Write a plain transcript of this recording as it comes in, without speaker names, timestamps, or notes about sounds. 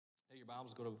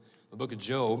Bibles, go to the book of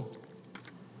Job.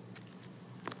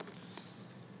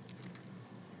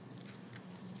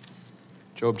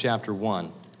 Job chapter 1.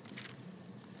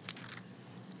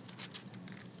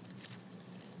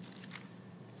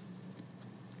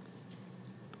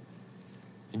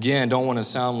 Again, don't want to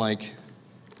sound like you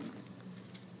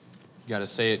got to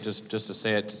say it just to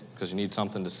say it because you need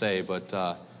something to say,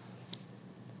 but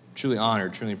truly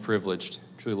honored, truly privileged,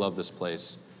 truly love this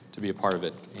place to be a part of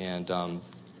it, and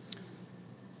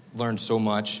learned so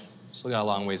much. Still got a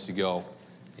long ways to go,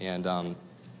 and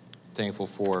thankful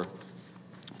for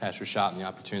Pastor Schott and the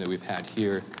opportunity that we've had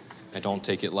here. I don't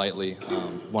take it lightly.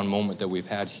 One moment that we've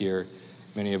had here,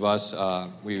 many of us,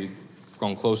 we've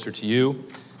grown closer to you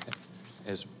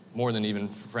as more than even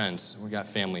friends. We got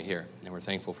family here, and we're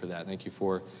thankful for that. Thank you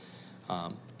for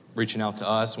reaching out to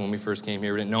us. When we first came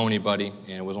here, we didn't know anybody,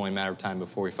 and it was only a matter of time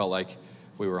before we felt like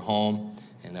we were home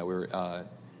and that we were,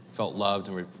 felt loved,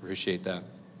 and we appreciate that.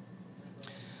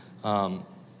 I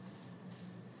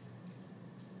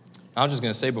was just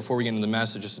going to say before we get into the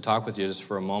message, just to talk with you just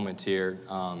for a moment here.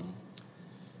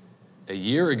 A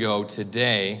year ago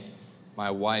today, my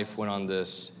wife went on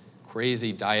this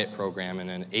crazy diet program,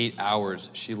 and in 8 hours,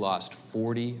 she lost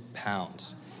 40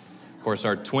 pounds. Of course,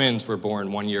 our twins were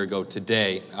born 1 year ago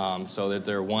today, so that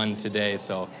they're one today.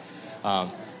 So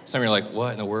some of you are like,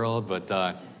 what in the world?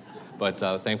 But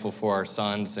thankful for our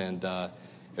sons. And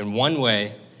in one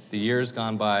way, the year's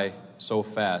gone by so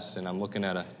fast, and I'm looking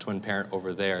at a twin parent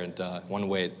over there, and one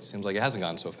way it seems like it hasn't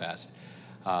gone so fast.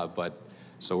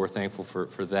 So we're thankful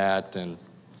for that. And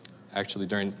actually,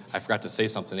 I forgot to say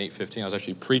something, 8:15. I was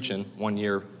actually preaching 1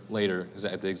 year later,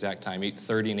 at the exact time,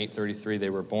 8:30 and 8:33, they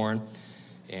were born,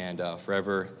 and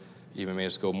forever even made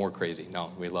us go more crazy.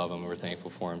 No, we love them, and we're thankful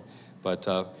for them. But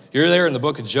you're there in the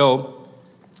book of Job,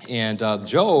 and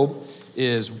Job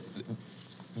is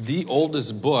the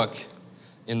oldest book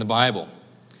in the Bible.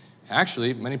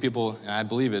 Actually, many people, and I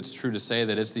believe it's true to say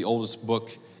that it's the oldest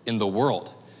book in the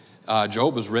world.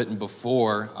 Job was written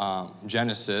before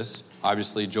Genesis.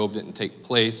 Obviously, Job didn't take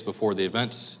place before the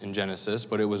events in Genesis,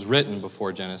 but it was written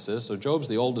before Genesis. So Job's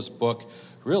the oldest book,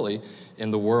 really, in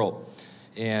the world.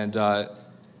 And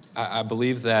I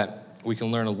believe that we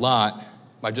can learn a lot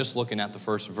by just looking at the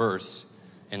first verse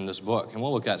in this book. And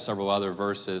we'll look at several other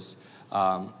verses.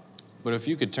 But if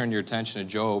you could turn your attention to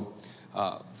Job,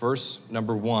 verse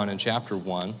number 1 in chapter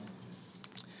 1, it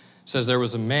says, "There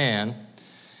was a man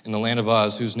in the land of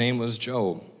Uz whose name was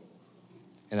Job,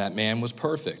 and that man was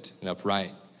perfect and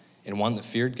upright, and one that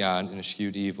feared God and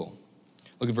eschewed evil."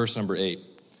 Look at verse number 8.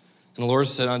 "And the Lord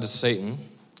said unto Satan,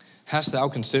 Hast thou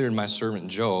considered my servant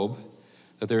Job,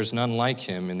 that there is none like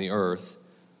him in the earth,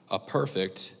 a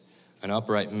perfect and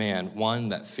upright man, one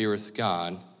that feareth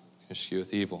God and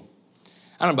escheweth evil?"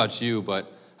 I don't know about you, but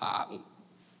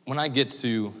when I get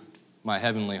to my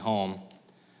heavenly home,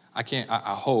 I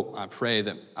pray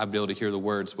that I'll be able to hear the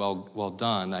words, well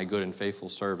done, thy good and faithful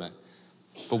servant.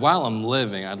 But while I'm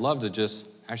living, I'd love to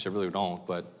actually I really don't,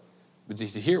 but to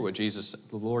hear what Jesus,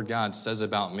 the Lord God, says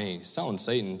about me. He's telling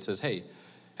Satan, says, hey,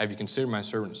 have you considered my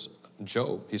servant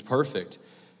Job? He's perfect.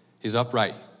 He's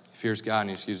upright. He fears God and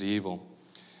he eschews evil.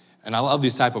 And I love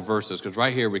these type of verses, because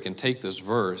right here we can take this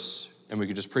verse and we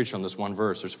could just preach on this one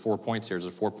verse. There's 4 points here.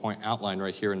 There's a 4-point outline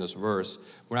right here in this verse.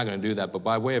 We're not going to do that, but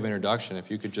by way of introduction, if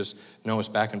you could just notice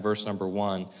back in verse number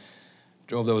 1,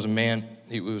 Job, there was a man,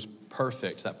 he was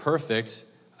perfect. That perfect,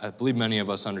 I believe many of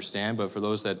us understand, but for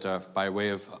those that, by way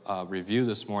of review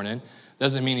this morning,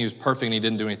 doesn't mean he was perfect and he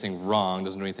didn't do anything wrong,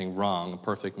 doesn't do anything wrong.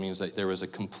 Perfect means that there was a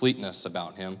completeness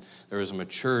about him. There was a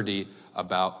maturity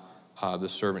about the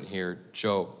servant here,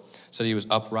 Job. Said he was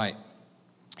upright.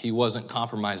 He wasn't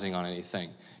compromising on anything.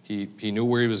 He knew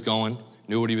where he was going,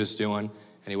 knew what he was doing,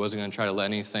 and he wasn't going to try to let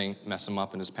anything mess him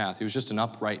up in his path. He was just an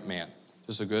upright man,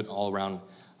 just a good all-around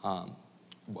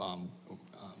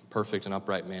perfect and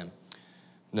upright man.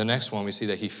 The next one, we see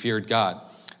that he feared God.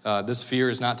 This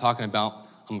fear is not talking about,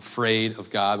 I'm afraid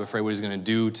of God, I'm afraid what he's going to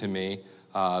do to me.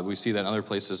 We see that in other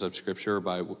places of Scripture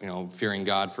by fearing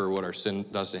God for what our sin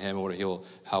does to him and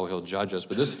how he'll judge us.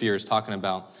 But this fear is talking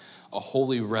about a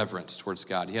holy reverence towards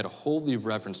God. He had a holy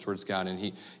reverence towards God, and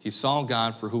he saw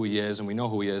God for who he is, and we know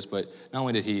who he is, but not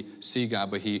only did he see God,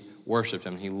 but he worshiped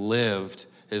him. He lived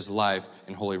his life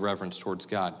in holy reverence towards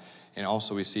God. And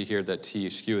also we see here that he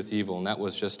escheweth evil, and that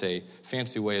was just a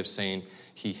fancy way of saying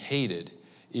he hated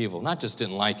evil. Not just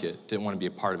didn't like it, didn't want to be a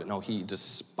part of it. No, he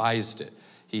despised it.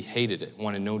 He hated it,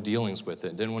 wanted no dealings with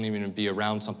it, didn't want to even be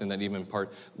around something that even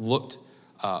looked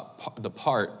the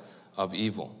part of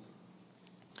evil.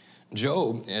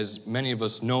 Job, as many of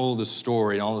us know the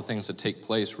story and all the things that take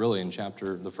place really in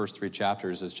the first 3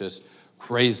 chapters, is just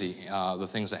crazy, the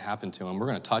things that happened to him. We're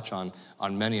going to touch on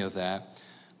many of that.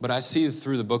 But I see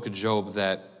through the book of Job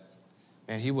that,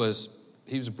 man, he was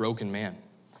a broken man.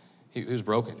 He was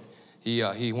broken.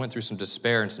 He went through some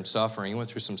despair and some suffering. He went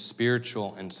through some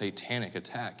spiritual and satanic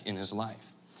attack in his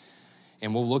life.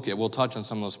 And we'll touch on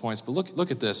some of those points. But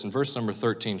look at this. In verse number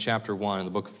 13, chapter 1 in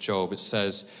the book of Job, it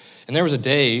says, "And there was a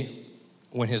day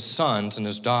when his sons and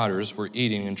his daughters were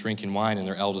eating and drinking wine in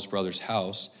their eldest brother's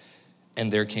house,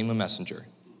 and there came a messenger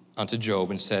unto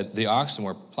Job and said, The oxen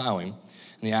were plowing,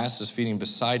 and the asses feeding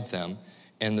beside them,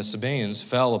 and the Sabaeans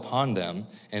fell upon them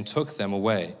and took them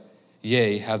away.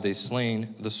 Yea, have they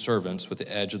slain the servants with the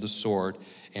edge of the sword,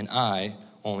 and I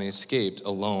only escaped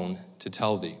alone to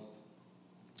tell thee."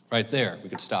 Right there, we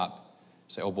could stop,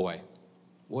 say, oh boy,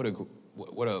 what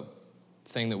a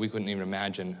thing that we couldn't even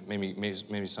imagine.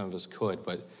 Maybe some of us could,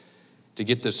 but to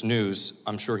get this news,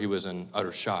 I'm sure he was in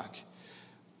utter shock.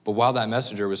 But while that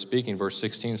messenger was speaking, verse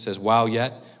 16 says, while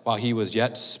he was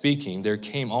yet speaking, there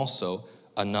came also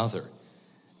another,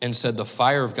 and said, The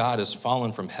fire of God is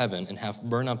fallen from heaven, and hath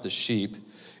burned up the sheep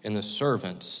and the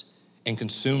servants, and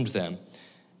consumed them,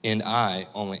 and I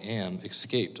only am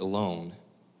escaped alone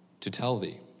to tell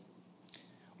thee.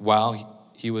 While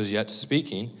he was yet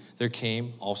speaking, there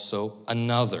came also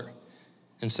another,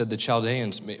 and said, The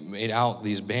Chaldeans made out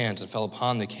these bands, and fell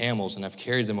upon the camels, and have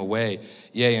carried them away.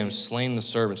 Yea, and slain the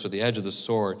servants with the edge of the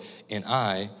sword, and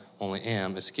I only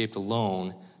am escaped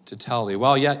alone to tell thee.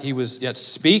 While he was yet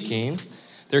speaking,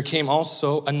 there came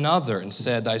also another, and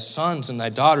said, Thy sons and thy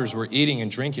daughters were eating and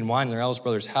drinking wine in their eldest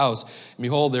brother's house. And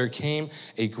behold, there came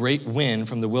a great wind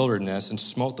from the wilderness, and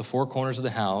smote the four corners of the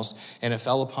house, and it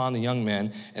fell upon the young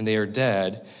men, and they are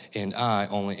dead, and I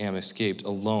only am escaped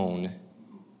alone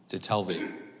to tell thee.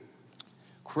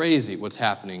 Crazy what's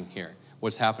happening here,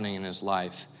 what's happening in his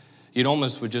life. You'd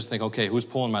almost would just think, okay, who's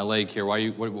pulling my leg here? Why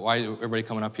everybody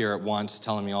coming up here at once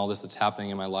telling me all this that's happening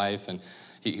in my life? And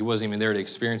he wasn't even there to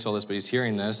experience all this, but he's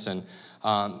hearing this. And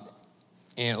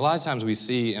a lot of times we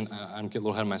see, and I'm getting a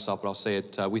little ahead of myself, but I'll say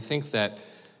it, we think that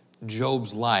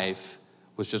Job's life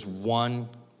was just one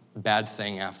bad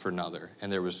thing after another, and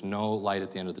there was no light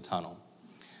at the end of the tunnel.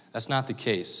 That's not the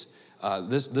case.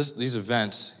 These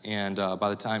events, and by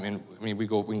the time, we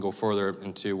can go further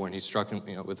into when he's struck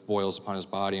with boils upon his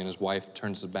body, and his wife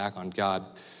turns her back on God.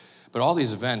 But all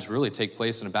these events really take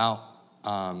place in about,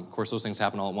 of course, those things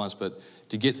happen all at once, but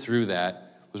to get through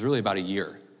that was really about a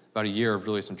year of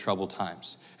really some troubled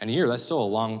times. And a year, that's still a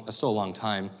long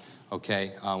time,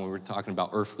 okay, when we're talking about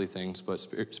earthly things, but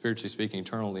spiritually speaking,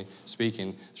 eternally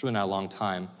speaking, it's really not a long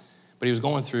time. But he was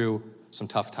going through some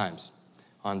tough times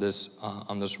on this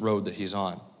road that he's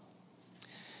on.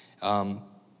 And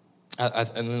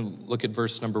then look at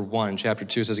verse number 1, chapter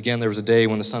 2. It says, Again, there was a day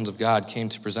when the sons of God came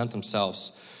to present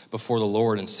themselves before the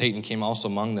Lord, and Satan came also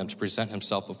among them to present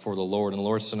himself before the Lord. And the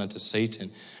Lord said unto Satan,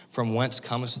 From whence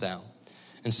comest thou?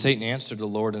 And Satan answered the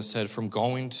Lord and said, From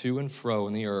going to and fro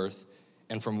in the earth,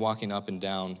 and from walking up and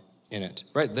down in it.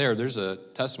 Right there's a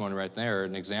testimony right there,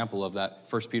 an example of that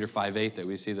 1 Peter 5:8 that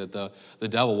we see that the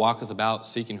devil walketh about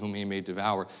seeking whom he may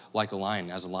devour like a lion,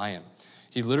 as a lion.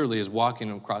 He literally is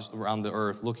walking around the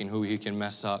earth looking who he can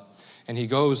mess up. And he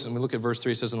goes, and we look at verse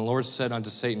 3, it says, And the Lord said unto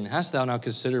Satan, Hast thou now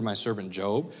considered my servant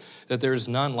Job, that there is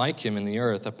none like him in the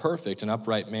earth, a perfect and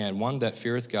upright man, one that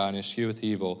feareth God and escheweth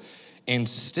evil, and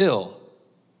still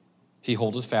he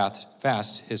holdeth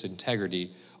fast his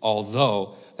integrity,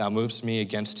 although thou movest me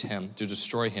against him to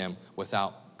destroy him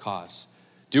without cause.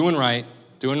 Doing right,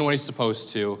 doing what he's supposed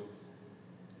to.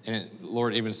 And the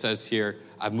Lord even says here,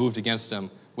 I've moved against him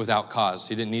without cause.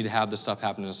 He didn't need to have this stuff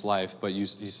happen in his life, but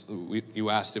you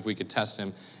asked if we could test him.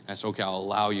 And I said, okay, I'll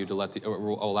allow you to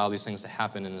allow these things to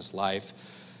happen in his life.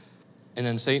 And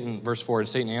then Satan, verse 4, and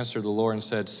Satan answered the Lord and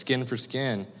said, Skin for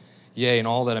skin, yea, and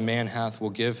all that a man hath will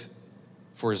give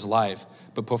for his life.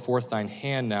 But put forth thine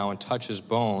hand now and touch his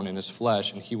bone and his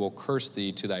flesh, and he will curse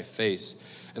thee to thy face.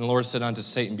 And the Lord said unto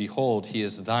Satan, Behold, he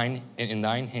is in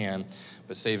thine hand,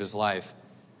 but save his life.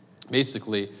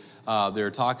 Basically,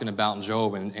 they're talking about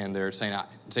Job, and they're saying,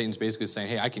 Satan's basically saying,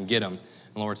 hey, I can get him.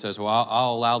 And the Lord says, well,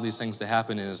 I'll allow these things to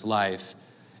happen in his life.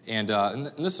 And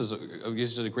this is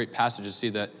a great passage to see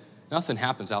that nothing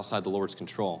happens outside the Lord's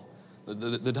control.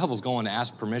 The devil's going to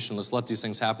ask permission. Let's let these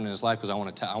things happen in his life because I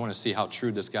want to see how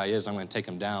true this guy is. I'm going to take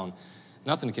him down.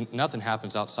 Nothing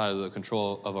happens outside of the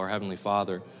control of our Heavenly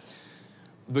Father.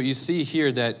 But you see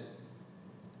here that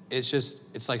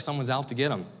it's like someone's out to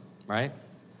get him, right?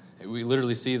 We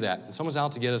literally see that. And someone's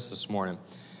out to get us this morning.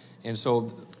 And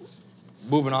so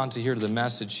moving on to the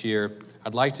message here,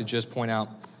 I'd like to just point out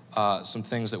some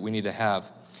things that we need to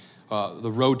have.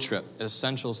 the road trip,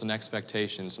 essentials and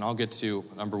expectations. And I'll get to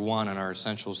number one on our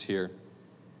essentials here.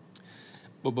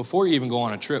 But before you even go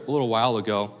on a trip, a little while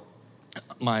ago,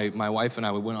 my wife and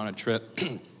I, we went on a trip,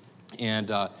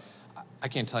 and I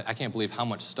can't believe how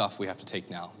much stuff we have to take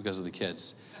now because of the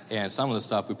kids. And some of the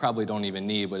stuff we probably don't even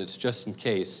need, but it's just in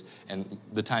case. And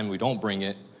the time we don't bring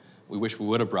it, we wish we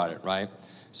would have brought it, right?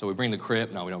 So we bring the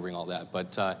crib. No, we don't bring all that.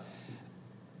 But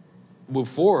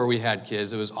before we had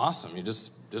kids, it was awesome. You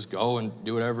just go and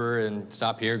do whatever and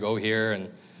stop here, go here. And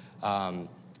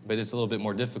but it's a little bit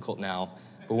more difficult now.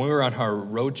 But when we were on our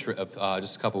road trip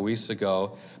just a couple weeks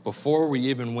ago, before we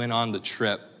even went on the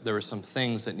trip, there were some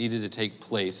things that needed to take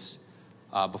place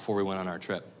before we went on our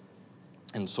trip.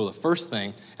 And so the first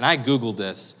thing, and I Googled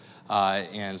this,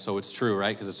 and so it's true,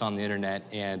 right? Because it's on the internet.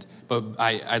 But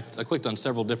I clicked on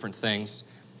several different things,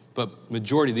 but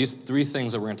majority of these three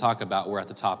things that we're going to talk about were at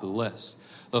the top of the list.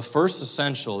 The first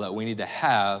essential that we need to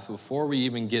have before we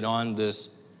even get on this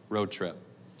road trip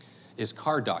is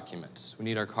car documents. We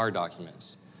need our car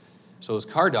documents. So those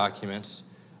car documents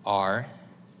are,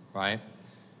 right,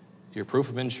 your proof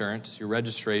of insurance, your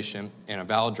registration, and a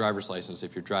valid driver's license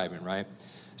if you're driving, right?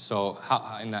 So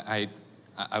I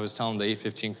was telling the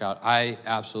 815 crowd, I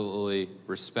absolutely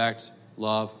respect,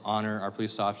 love, honor our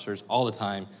police officers all the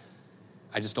time.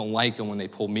 I just don't like them when they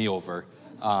pull me over.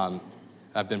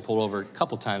 I've been pulled over a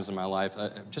couple times in my life.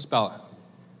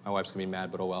 My wife's gonna be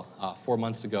mad, but oh well. 4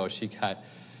 months ago, she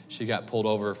got pulled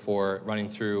over for running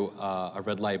through a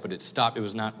red light, but it stopped. It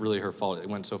was not really her fault. It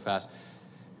went so fast.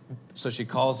 So she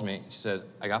calls me. She said,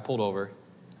 I got pulled over.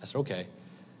 I said, okay.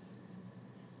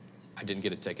 I didn't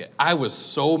get a ticket. I was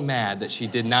so mad that she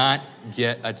did not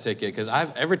get a ticket because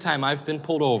every time I've been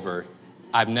pulled over,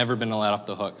 I've never been let off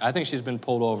the hook. I think she's been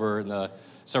pulled over in the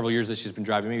several years that she's been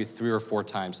driving, maybe 3 or 4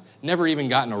 times. Never even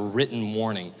gotten a written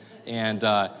warning. And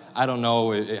I don't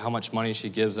know how much money she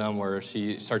gives them or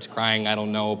she starts crying. I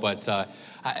don't know. But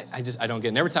I don't get it.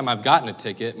 And every time I've gotten a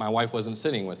ticket, my wife wasn't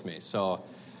sitting with me. So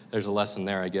there's a lesson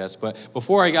there, I guess. But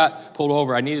before I got pulled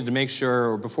over, I needed to make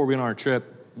sure, or before we went on our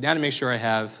trip, I had to make sure I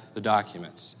have the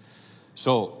documents.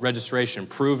 So registration,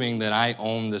 proving that I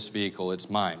own this vehicle, it's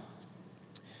mine.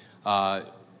 The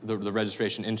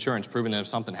registration, insurance, proving that if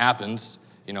something happens,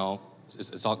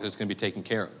 it's going to be taken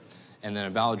care of. And then a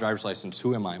valid driver's license,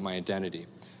 who am I, my identity.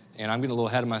 And I'm getting a little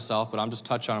ahead of myself, but I'm just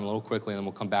touch on them a little quickly, and then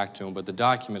we'll come back to them. But the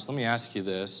documents, let me ask you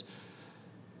this.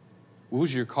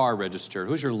 Who's your car registered?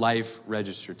 Who's your life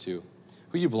registered to?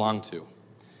 Who do you belong to?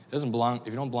 If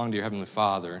you don't belong to your Heavenly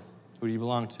Father, who do you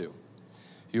belong to?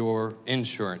 Your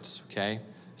insurance, okay?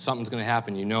 Something's going to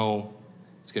happen,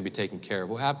 it's going to be taken care of.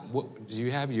 Do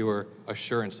you have your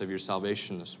assurance of your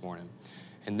salvation this morning?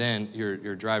 And then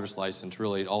your driver's license,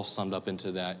 really all summed up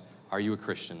into that. Are you a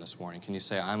Christian this morning? Can you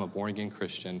say, I'm a born-again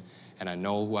Christian, and I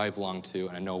know who I belong to,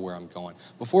 and I know where I'm going?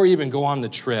 Before you even go on the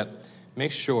trip,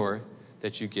 make sure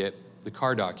that you get the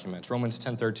car documents. Romans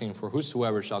 10:13, for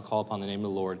whosoever shall call upon the name of the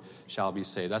Lord shall be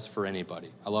saved. That's for anybody.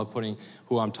 I love putting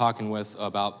who I'm talking with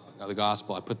about the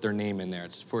gospel. I put their name in there.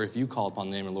 It's for if you call upon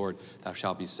the name of the Lord, thou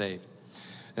shalt be saved.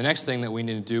 The next thing that we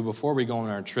need to do before we go on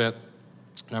our trip,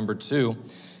 number 2,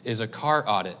 is a car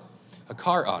audit. A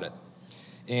car audit.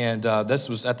 And this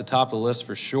was at the top of the list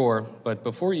for sure. But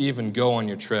before you even go on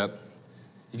your trip,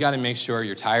 you got to make sure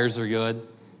your tires are good.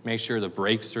 Make sure the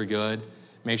brakes are good.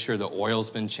 Make sure the oil's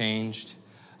been changed.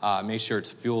 Make sure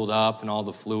it's fueled up and all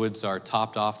the fluids are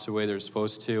topped off to the way they're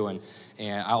supposed to.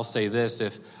 And I'll say this,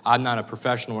 if I'm not a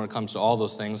professional when it comes to all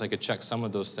those things, I could check some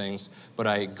of those things, but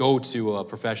I go to a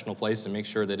professional place and make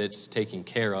sure that it's taken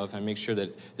care of and make sure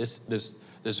that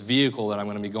this vehicle that I'm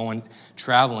going to be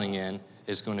traveling in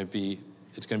is going to be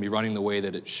running the way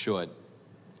that it should.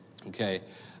 Okay,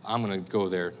 I'm going to go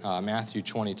there. Matthew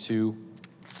 22.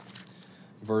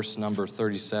 Verse number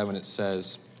 37, it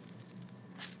says,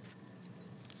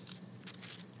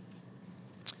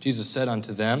 Jesus said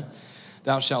unto them,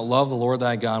 thou shalt love the Lord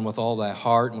thy God with all thy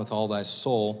heart and with all thy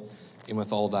soul and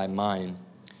with all thy mind.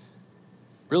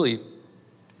 Really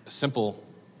a simple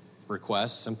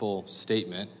request, simple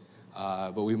statement,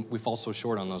 but we fall so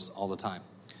short on those all the time.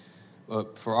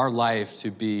 But for our life to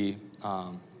be,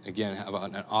 again, have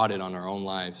an audit on our own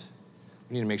lives,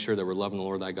 we need to make sure that we're loving the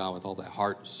Lord thy God with all thy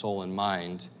heart, soul, and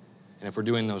mind. And if we're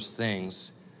doing those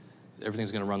things,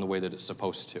 everything's going to run the way that it's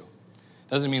supposed to.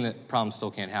 Doesn't mean that problems still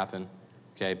can't happen,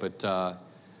 okay? But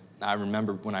I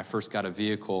remember when I first got a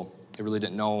vehicle, I really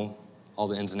didn't know all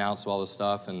the ins and outs of all this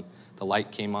stuff, and the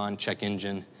light came on, check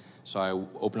engine. So I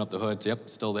opened up the hood, yep,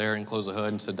 still there, and closed the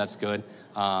hood and said, that's good.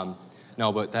 But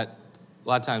a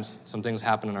lot of times some things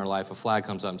happen in our life. A flag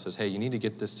comes up and says, hey, you need to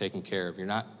get this taken care of. You're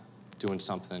not doing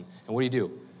something. And what do?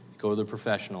 You go to the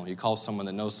professional. You call someone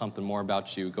that knows something more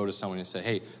about you. Go to someone and say,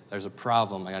 hey, there's a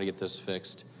problem. I got to get this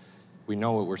fixed. We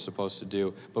know what we're supposed to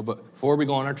do. But before we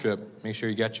go on our trip, make sure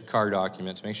you got your car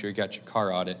documents. Make sure you got your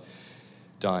car audit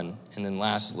done. And then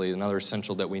lastly, another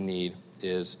essential that we need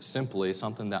is simply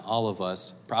something that all of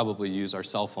us probably use our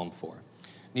cell phone for.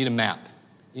 You need a map.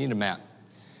 You need a map.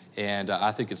 And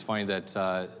I think it's funny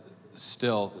that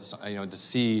still, to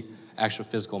see actual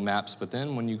physical maps, but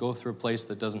then when you go through a place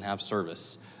that doesn't have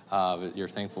service, you're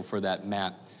thankful for that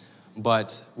map.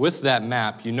 But with that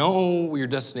map, you know where your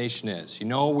destination is. You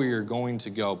know where you're going to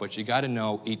go, but you got to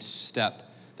know each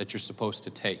step that you're supposed to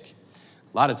take.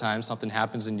 A lot of times something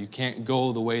happens and you can't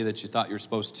go the way that you thought you were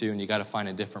supposed to, and you got to find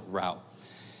a different route.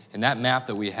 And that map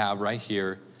that we have right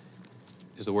here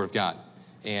is the Word of God.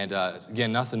 And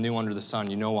again, nothing new under the sun.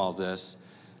 You know all this.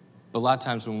 But a lot of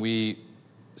times when we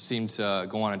seem to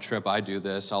go on a trip, I do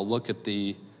this. I'll look at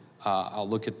the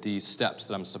steps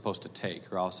that I'm supposed to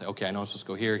take, or I'll say, okay, I know I'm supposed to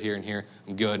go here, here, and here.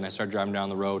 I'm good, and I start driving down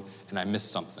the road, and I miss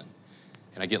something,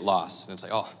 and I get lost, and it's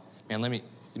like, oh man, you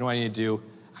know what I need to do?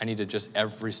 I need to just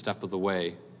every step of the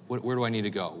way. Where do I need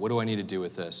to go? What do I need to do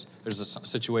with this? There's a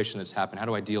situation that's happened. How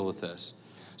do I deal with this?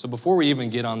 So before we even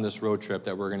get on this road trip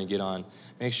that we're going to get on,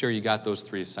 make sure you got those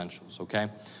 3 essentials. Okay,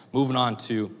 moving on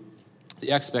to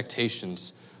the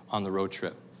expectations on the road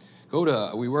trip. We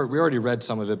already read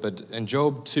some of it, but in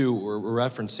Job 2, we're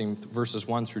referencing verses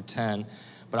 1 through 10.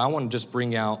 But I want to just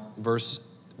bring out verse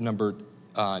number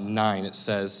 9. It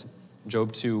says,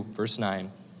 Job 2, verse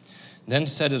 9, "Then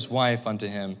said his wife unto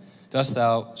him, Dost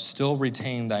thou still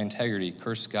retain thy integrity?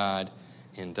 Curse God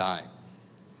and die."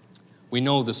 We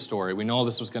know this story. We know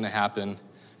this was going to happen.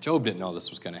 Job didn't know this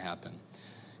was going to happen.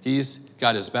 He's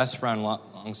got his best friend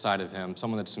alongside of him,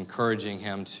 someone that's encouraging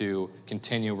him to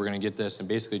continue. We're going to get this, and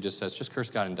basically just says, just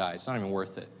curse God and die. It's not even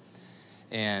worth it.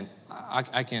 And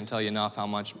I can't tell you enough how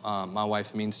much my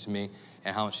wife means to me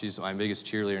and how much she's my biggest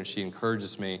cheerleader, and she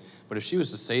encourages me. But if she was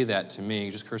to say that to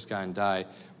me, just curse God and die,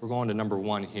 we're going to number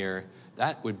 1 here.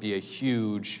 That would be a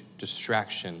huge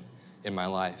distraction in my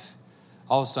life.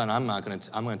 All of a sudden, I'm going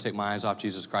to take my eyes off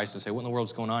Jesus Christ and say, what in the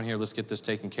world's going on here? Let's get this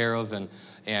taken care of. And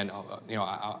a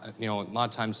lot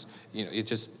of times, it's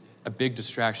just a big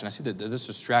distraction. I see that this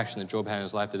distraction that Job had in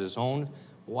his life, that his own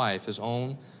wife, his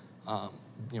own,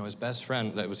 his best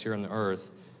friend that was here on the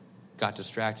earth got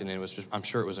distracted. And I'm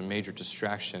sure it was a major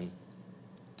distraction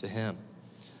to him.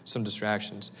 Some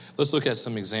distractions. Let's look at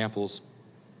some examples.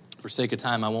 For sake of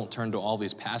time, I won't turn to all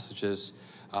these passages.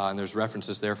 And there's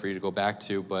references there for you to go back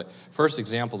to. But first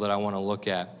example that I want to look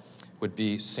at would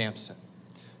be Samson.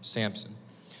 Samson.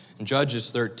 In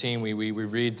Judges 13, we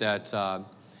read that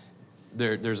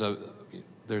there's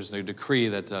a decree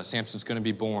that Samson's going to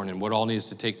be born, and what all needs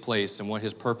to take place, and what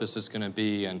his purpose is going to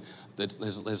be, and that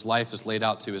his life is laid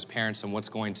out to his parents and what's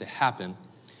going to happen.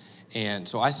 And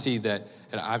so I see that,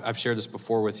 and I've shared this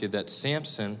before with you, that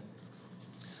Samson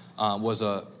was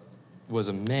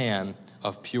a man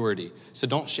of purity. So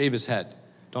don't shave his head.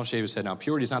 Don't shave his head. Now,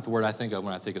 purity is not the word I think of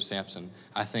when I think of Samson.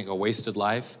 I think a wasted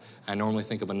life. I normally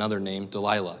think of another name,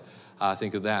 Delilah. I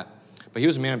think of that. But he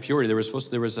was a man of purity. There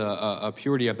was a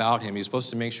purity about him. He was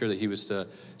supposed to make sure that he was to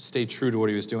stay true to what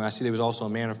he was doing. I see that he was also a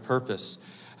man of purpose.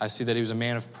 I see that he was a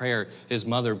man of prayer. His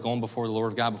mother going before the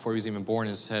Lord God before he was even born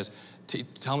and says,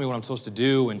 tell me what I'm supposed to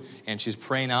do. And she's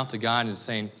praying out to God and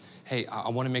saying, hey, I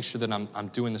want to make sure that I'm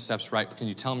doing the steps right, but can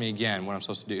you tell me again what I'm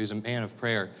supposed to do? He was a man of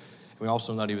prayer. And we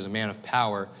also know that he was a man of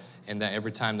power, and that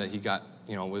every time that he got,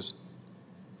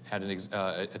 had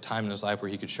a time in his life where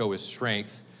he could show his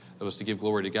strength, that was to give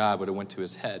glory to God, but it went to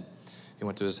his head. It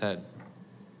went to his head.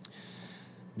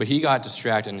 But he got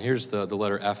distracted, and here's the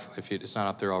letter F, if it's not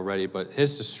up there already, but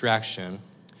his distraction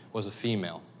was a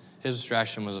female. His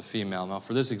distraction was a female. Now,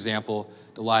 for this example,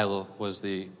 Delilah was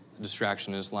the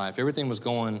distraction in his life. Everything was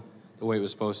going the way it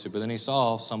was supposed to, but then he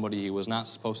saw somebody he was not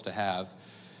supposed to have,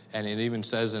 and it even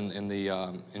says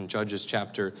in Judges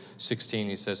chapter 16,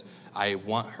 he says, I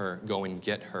want her, go and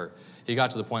get her. He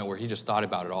got to the point where he just thought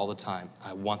about it all the time.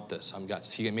 I want this.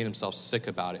 He made himself sick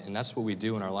about it, and that's what we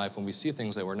do in our life. When we see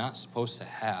things that we're not supposed to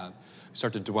have, we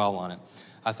start to dwell on it.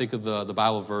 I think of the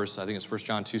Bible verse, I think it's 1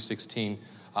 John 2:16,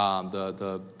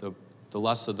 the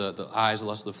lust of the eyes, the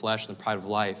lust of the flesh, and the pride of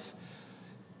life.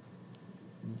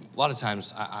 A lot of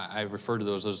times I refer to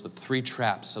those as the 3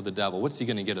 traps of the devil. What's he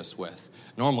going to get us with?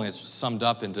 Normally it's summed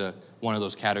up into one of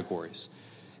those categories.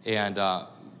 And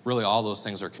really all those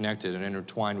things are connected and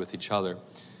intertwined with each other.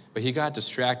 But he got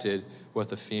distracted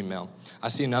with a female. I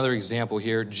see another example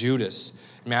here, Judas,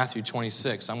 Matthew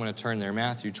 26. I'm going to turn there,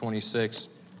 Matthew 26.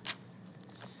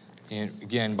 And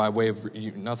again, by way of,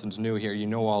 nothing's new here, you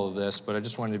know all of this, but I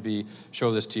just wanted to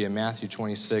show this to you. Matthew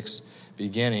 26,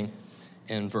 beginning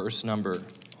in verse number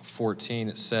 14,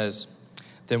 it says,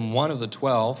 Then one of the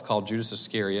 12, called Judas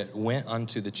Iscariot, went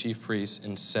unto the chief priests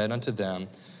and said unto them,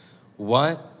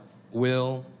 What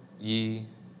will ye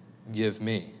give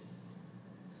me?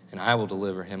 And I will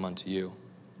deliver him unto you.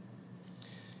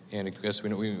 And I guess we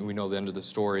know the end of the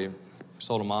story.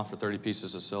 Sold him off for 30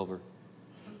 pieces of silver.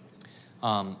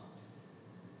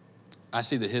 I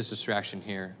see that his distraction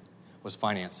here was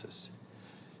finances.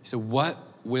 He said, What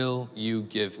will you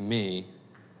give me?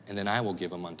 And then I will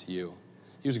give him unto you.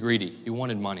 He was greedy. He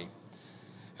wanted money.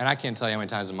 And I can't tell you how many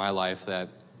times in my life that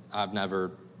I've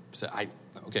never said,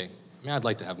 I'd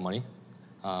like to have money.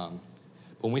 But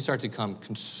when we start to become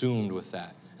consumed with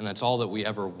that, and that's all that we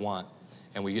ever want,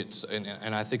 and we get,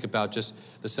 and I think about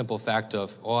just the simple fact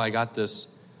of, I got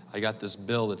this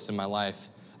bill that's in my life.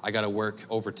 I got to work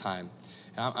overtime.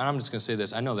 And I'm just going to say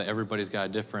this. I know that everybody's got a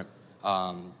different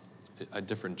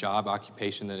job,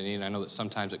 occupation that they need. And I know that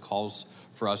sometimes it calls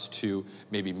for us to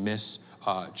maybe miss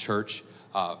church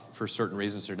for certain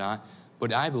reasons or not.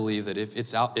 But I believe that if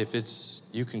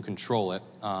you can control it,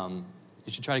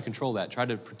 you should try to control that. Try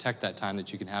to protect that time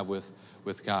that you can have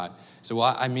with God. So,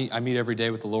 I meet every day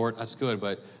with the Lord. That's good,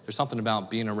 but there's something about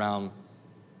being around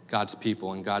God's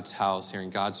people in God's house, hearing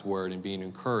God's word, and being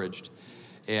encouraged.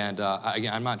 And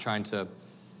again, I'm not trying to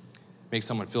make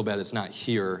someone feel bad that's not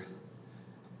here.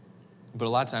 But a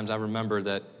lot of times I remember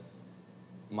that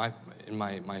in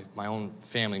my own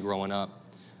family growing up,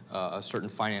 a certain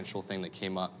financial thing that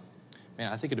came up.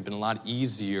 Man, I think it would have been a lot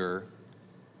easier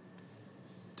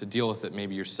to deal with it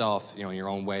maybe yourself, in your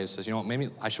own way. It says, maybe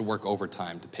I should work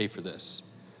overtime to pay for this.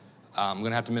 I'm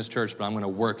going to have to miss church, but I'm going to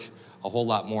work a whole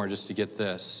lot more just to get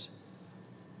this.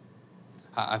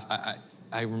 I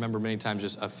remember many times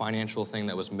just a financial thing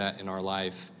that was met in our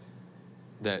life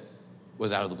that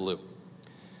was out of the blue.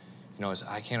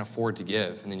 I can't afford to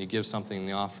give, and then you give something in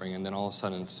the offering, and then all of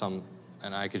a sudden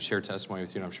and I could share testimony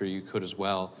with you, and I'm sure you could as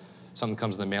well, something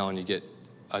comes in the mail and you get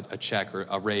a check or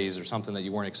a raise or something that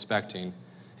you weren't expecting,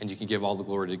 and you can give all the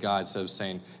glory to God instead of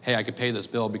saying, hey, I could pay this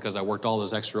bill because I worked all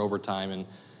this extra overtime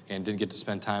and didn't get to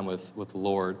spend time with the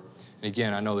Lord. And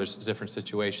again, I know there's different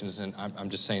situations, and I'm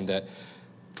just saying that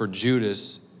for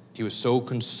Judas, he was so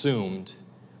consumed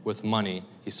with money,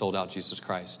 he sold out Jesus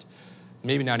Christ.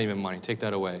 Maybe not even money. Take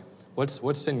that away.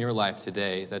 What's in your life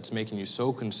today that's making you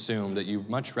so consumed that you'd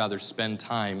much rather spend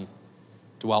time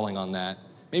dwelling on that?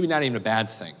 Maybe not even a bad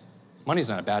thing. Money's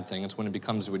not a bad thing. It's when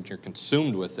you're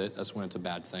consumed with it, that's when it's a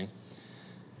bad thing.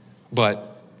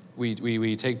 But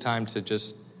we take time to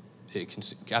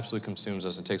it absolutely consumes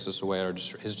us and takes us away.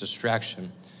 His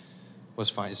distraction was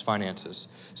his finances.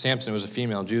 Samson was a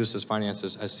female. Judas'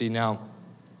 finances. I see now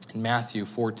in Matthew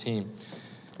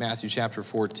chapter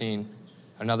 14,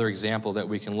 another example that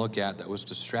we can look at that was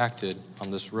distracted on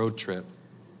this road trip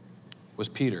was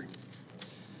Peter.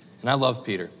 And I love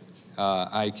Peter.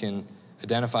 I can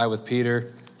identify with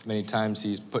Peter. Many times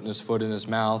he's putting his foot in his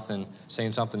mouth and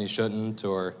saying something he shouldn't,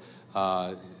 or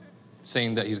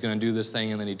saying that he's going to do this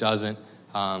thing and then he doesn't.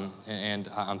 And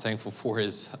I'm thankful for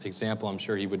his example. I'm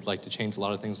sure he would like to change a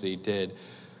lot of things that he did.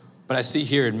 But I see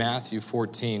here in Matthew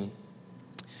 14,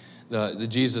 the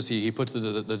Jesus, he puts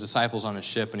the disciples on a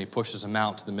ship and he pushes them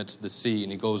out to the midst of the sea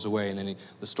and he goes away. And then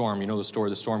the storm, you know the story,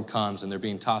 the storm comes and they're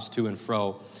being tossed to and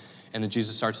fro. And then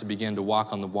Jesus starts to begin to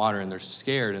walk on the water and they're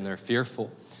scared and they're fearful.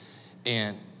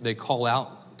 And they call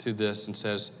out to this and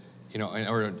says, getting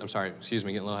a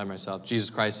little ahead of myself. Jesus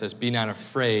Christ says, "Be not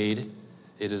afraid,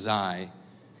 it is I."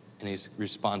 And he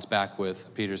responds back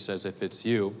with, Peter says, "If it's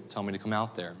you, tell me to come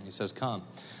out there." And he says, "Come."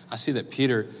 I see that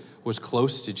Peter was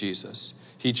close to Jesus.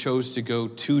 He chose to go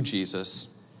to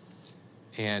Jesus,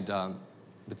 and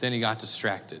but then he got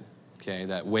distracted. Okay,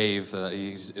 that wave,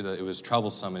 it was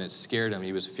troublesome and it scared him.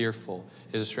 He was fearful.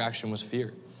 His distraction was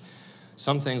fear.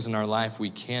 Some things in our life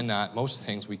most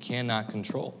things we cannot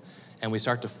control. And we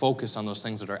start to focus on those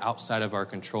things that are outside of our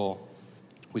control.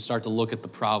 We start to look at the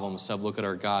problem instead of look at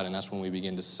our God, and that's when we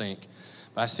begin to sink.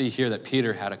 But I see here that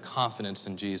Peter had a confidence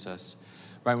in Jesus.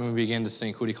 Right when we begin to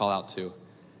sink, who did he call out to?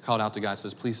 He called out to God and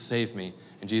says, "Please save me."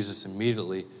 And Jesus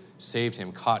immediately saved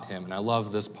him, caught him. And I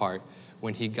love this part.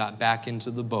 When he got back into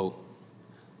the boat,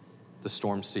 the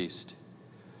storm ceased.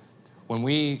 When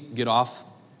we get off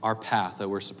our path that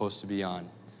we're supposed to be on, and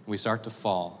we start to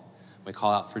fall, we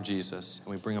call out for Jesus, and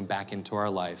we bring him back into our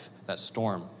life, that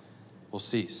storm will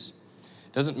cease.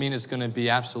 Doesn't mean it's going to be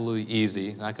absolutely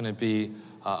easy, not going to be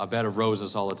a bed of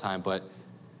roses all the time, but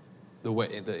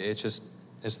it's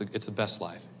the best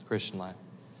life, Christian life.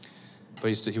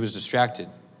 But he was distracted.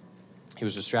 He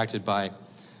was distracted by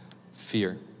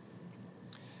fear.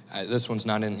 This one's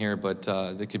not in here, but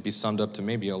it could be summed up to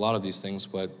maybe a lot of these things,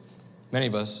 but many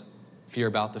of us fear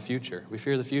about the future. We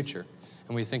fear the future.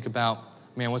 And we think about,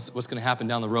 man, what's going to happen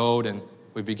down the road? And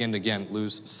we begin to, again,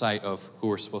 lose sight of who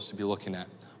we're supposed to be looking at,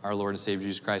 our Lord and Savior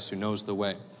Jesus Christ, who knows the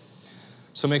way.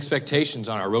 Some expectations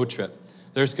on our road trip.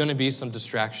 There's going to be some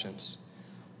distractions.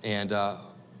 And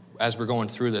as we're going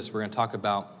through this, we're going to talk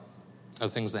about the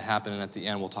things that happen, and at the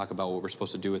end, we'll talk about what we're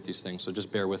supposed to do with these things. So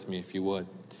just bear with me if you would.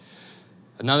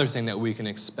 Another thing that we can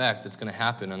expect that's going to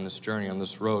happen on this journey, on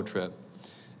this road trip,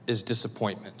 is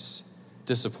disappointments.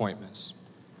 Disappointments.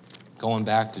 Going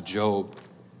back to Job,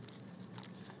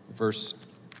 verse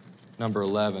number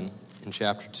 11 in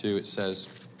chapter 2, it says,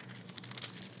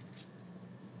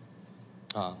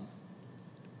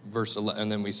 verse 11,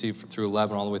 and then we see through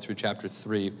 11 all the way through chapter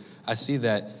 3. I see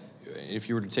that if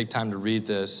you were to take time to read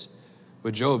this,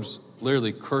 but Job's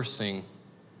literally cursing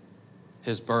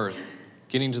his birth,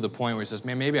 getting to the point where he says,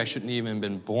 man, maybe I shouldn't even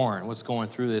been born. What's going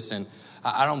through this? And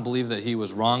I don't believe that he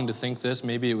was wrong to think this.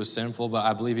 Maybe it was sinful, but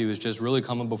I believe he was just really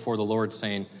coming before the Lord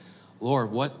saying, Lord,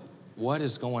 what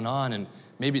is going on? And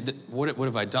maybe, what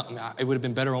have I done? It would have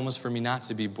been better almost for me not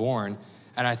to be born.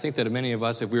 And I think that many of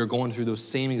us, if we were going through those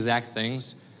same exact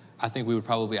things, I think we would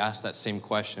probably ask that same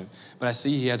question. But I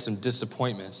see he had some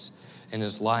disappointments in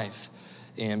his life.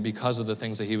 And because of the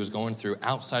things that he was going through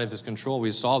outside of his control,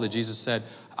 we saw that Jesus said,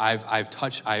 I've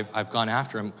gone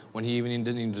after him when he even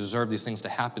didn't even deserve these things to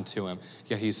happen to him.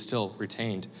 Yet he's still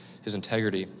retained his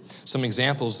integrity. Some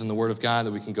examples in the Word of God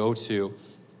that we can go to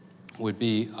would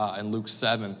be in Luke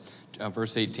 7,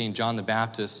 verse 18, John the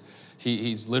Baptist.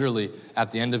 He's literally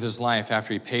at the end of his life,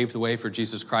 after he paved the way for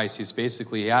Jesus Christ,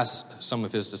 he asked some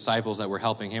of his disciples that were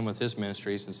helping him with his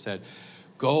ministries and said,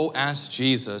 go ask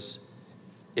Jesus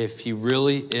if he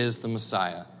really is the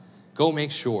Messiah. Go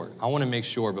make sure. I want to make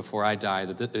sure before I die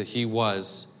that he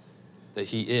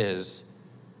is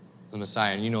the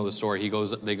Messiah. And you know the story.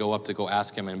 They go up to go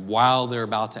ask him, and while they're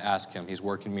about to ask him, he's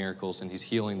working miracles, and he's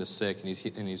healing the sick, and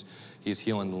he's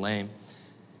healing the lame.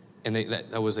 And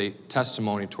that was a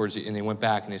testimony towards you. And they went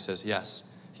back, and he says, yes,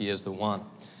 he is the one.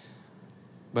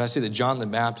 But I see that John the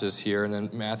Baptist here, and then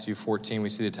Matthew 14, we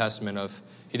see the testament of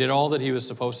he did all that he was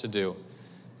supposed to do.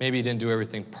 Maybe he didn't do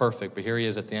everything perfect, but here he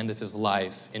is at the end of his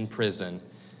life in prison,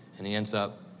 and he ends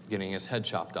up getting his head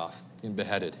chopped off and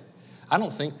beheaded. I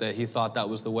don't think that he thought that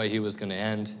was the way he was going to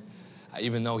end.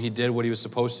 Even though he did what he was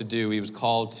supposed to do, he was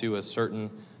called to a certain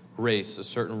race, a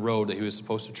certain road that he was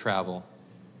supposed to travel.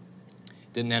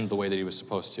 Didn't end the way that he was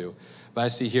supposed to. But I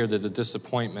see here that the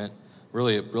disappointment,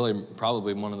 really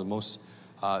probably one of the most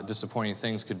disappointing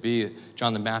things could be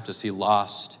John the Baptist. He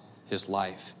lost his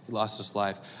life. He lost his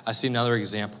life. I see another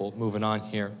example, moving on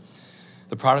here.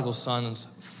 The prodigal son's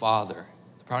father.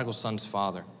 The prodigal son's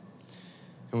father.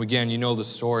 And again, you know the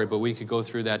story, but we could go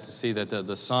through that to see that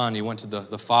the son, he went to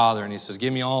the father and he says,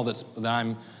 give me all that's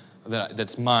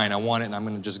mine. I want it, and I'm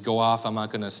going to just go off. I'm not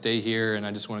going to stay here, and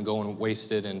I just want to go and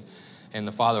waste it. And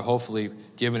the father, hopefully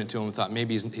giving it to him, thought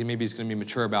maybe he's going to be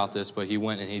mature about this, but he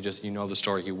went and he just, you know the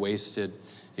story, he wasted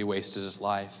his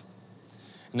life.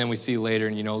 And then we see later,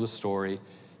 and you know the story,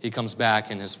 he comes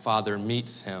back and his father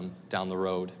meets him down the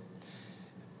road.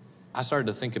 I started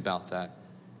to think about that.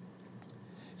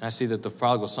 And I see that the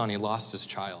prodigal son, he lost his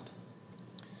child.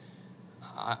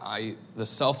 The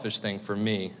selfish thing for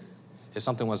me, if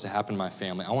something was to happen to my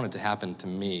family, I want it to happen to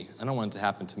me. I don't want it to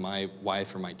happen to my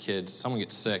wife or my kids. Someone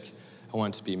gets sick, I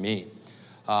want it to be me.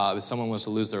 If someone was to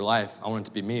lose their life, I want it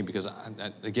to be me because,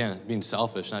 again, being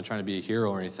selfish, not trying to be a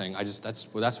hero or anything. That's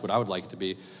what I would like it to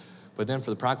be. But then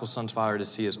for the prodigal son's father to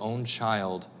see his own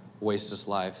child waste his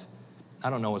life, I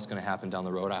don't know what's going to happen down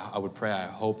the road. I would pray, I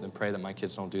hope and pray that my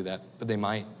kids don't do that, but they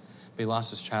might. But he lost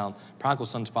his child. Prodigal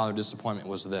son's father's disappointment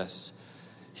was this.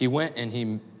 He went and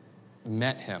he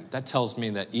met him. That tells me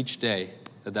that each day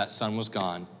that son was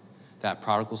gone, that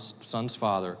prodigal son's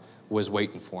father was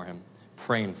waiting for him,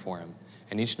 praying for him.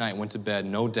 And each night went to bed,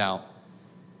 no doubt,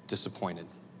 disappointed.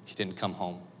 He didn't come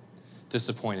home.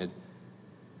 Disappointed.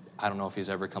 I don't know if he's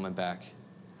ever coming back.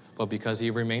 But because he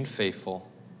remained faithful,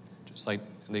 just like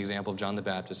the example of John the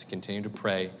Baptist, he continued to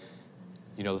pray.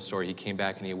 You know the story. He came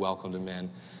back and he welcomed him in.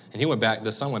 And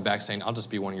the son went back saying, I'll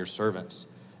just be one of your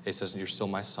servants. He says, you're still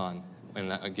my son.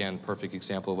 And again, perfect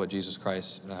example of what Jesus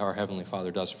Christ, our Heavenly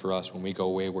Father, does for us when we go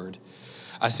wayward.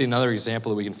 I see another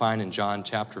example that we can find in John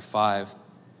chapter 5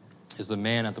 is the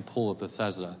man at the pool of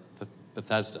Bethesda.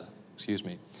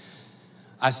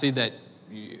 I see that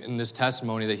in this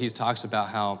testimony that he talks about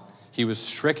how he was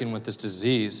stricken with this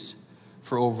disease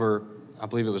for over I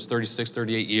believe it was 36,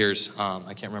 38 years. I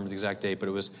can't remember the exact date, but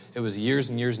it was years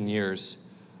and years and years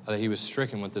that he was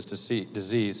stricken with this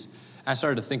disease. And I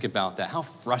started to think about that, how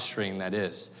frustrating that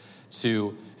is.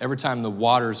 To every time the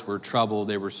waters were troubled,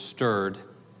 they were stirred,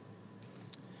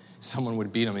 someone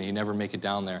would beat him and he'd never make it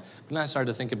down there. But then I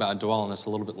started to think about, dwell on this a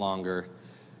little bit longer.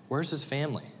 Where's his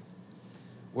family?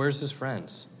 Where's his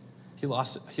friends? He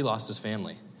lost his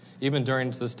family. Even during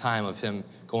this time of him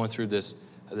going through this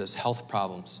health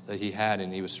problems that he had,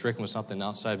 and he was stricken with something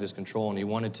outside of his control, and he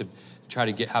wanted to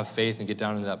try to have faith and get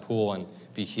down into that pool and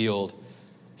be healed.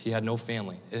 He had no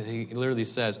family. He literally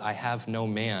says, I have no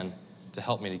man to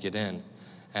help me to get in.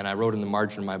 And I wrote in the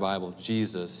margin of my Bible,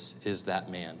 Jesus is that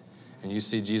man. And you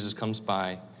see Jesus comes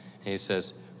by, and he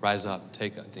says, rise up,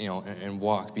 take, and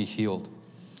walk, be healed.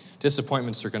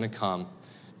 Disappointments are going to come.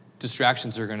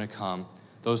 Distractions are going to come.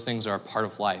 Those things are a part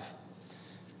of life.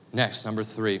 Next, number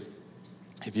 3,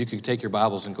 if you could take your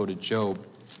Bibles and go to Job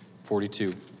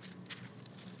 42,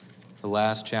 the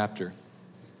last chapter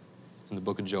in the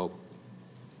book of Job.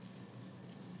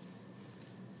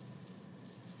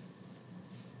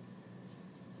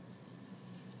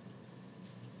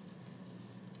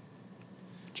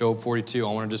 Job 42,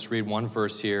 I want to just read one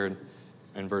verse here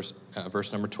in verse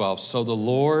number 12. So the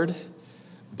Lord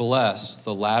blessed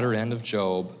the latter end of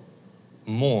Job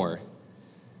more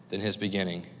than his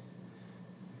beginning.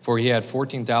 For he had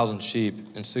 14,000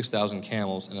 sheep and 6,000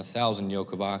 camels and 1,000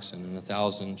 yoke of oxen and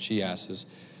 1,000 she-asses.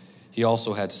 He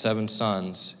also had 7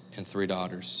 sons and 3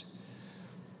 daughters.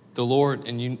 The Lord,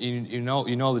 and you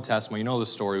know the testimony, you know the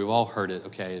story. We've all heard it.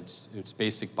 Okay, it's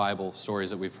basic Bible stories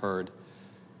that we've heard.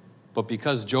 But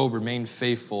because Job remained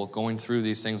faithful going through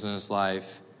these things in his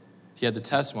life, he had the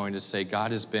testimony to say,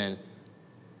 God has been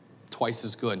twice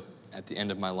as good at the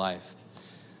end of my life.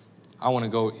 I want to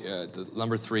go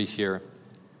number 3 here.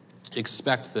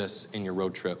 Expect this in your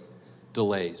road trip.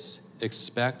 Delays.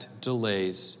 Expect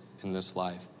delays in this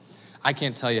life. I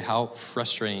can't tell you how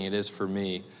frustrating it is for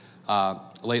me.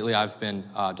 Lately, I've been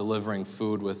delivering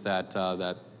food with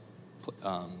the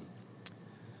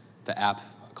app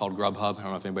called Grubhub. I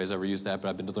don't know if anybody's ever used that, but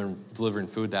I've been delivering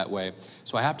food that way.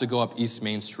 So I have to go up East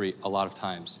Main Street a lot of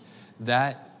times.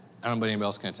 That, I don't know if anybody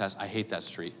else can attest, I hate that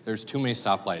street. There's too many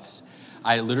stoplights.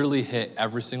 I literally hit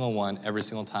every single one, every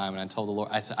single time, and I told the Lord,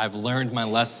 I said, I've learned my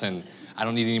lesson. I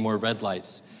don't need any more red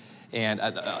lights. And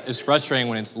it's frustrating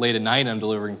when it's late at night and I'm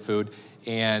delivering food,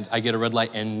 and I get a red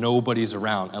light and nobody's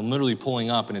around. I'm literally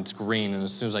pulling up and it's green, and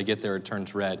as soon as I get there, it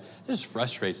turns red. It just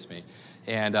frustrates me.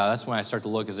 And that's when I start to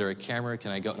look, is there a camera?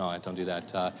 Can I go? No, I don't do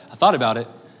that. I thought about it.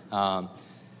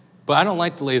 But I don't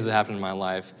like delays that happen in my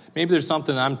life. Maybe there's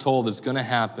something I'm told that's going to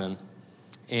happen,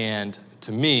 and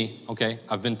to me, okay,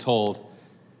 I've been told,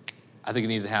 I think it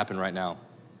needs to happen right now.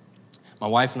 My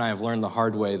wife and I have learned the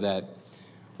hard way that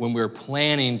when we're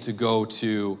planning to go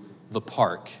to the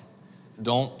park,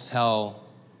 don't tell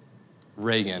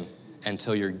Reagan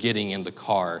until you're getting in the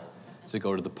car to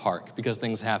go to the park, because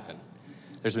things happen.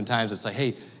 There's been times it's like,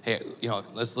 hey,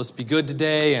 let's be good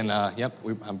today, and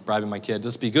I'm bribing my kid.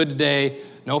 Let's be good today,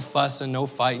 no fussing, no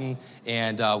fighting,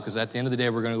 and because at the end of the day,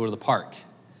 we're going to go to the park.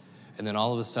 And then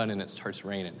all of a sudden, it starts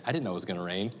raining. I didn't know it was going to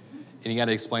rain. And you got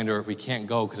to explain to her, we can't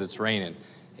go because it's raining.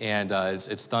 And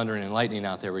it's thundering and lightning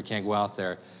out there. We can't go out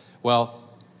there. Well,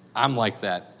 I'm like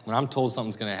that. When I'm told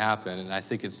something's going to happen, and I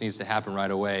think it needs to happen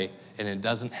right away, and it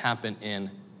doesn't happen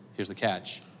in, here's the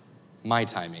catch, my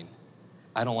timing.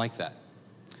 I don't like that.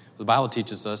 The Bible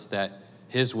teaches us that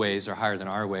his ways are higher than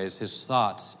our ways. His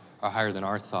thoughts are higher than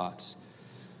our thoughts.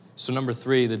 So number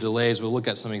 3, the delays. We'll look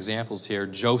at some examples here.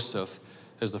 Joseph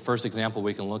is the first example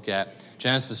we can look at.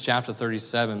 Genesis chapter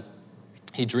 37.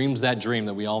 He dreams that dream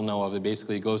that we all know of. It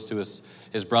basically goes to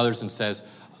his brothers and says,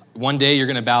 one day you're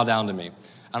going to bow down to me.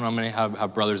 I don't know how many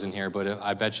have brothers in here, but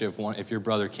I bet you if your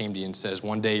brother came to you and says,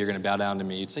 one day you're going to bow down to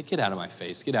me, you'd say, get out of my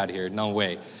face, get out of here, no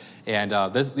way. And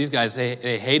these guys,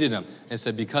 they hated him and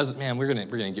said, because, man, we're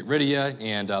gonna get rid of you.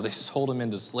 And they sold him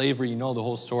into slavery. You know the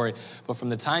whole story. But from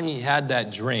the time he had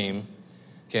that dream,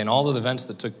 okay, and all of the events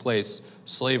that took place,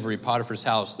 slavery, Potiphar's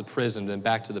house, the prison, then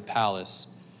back to the palace,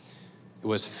 it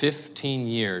was 15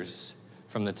 years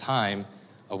from the time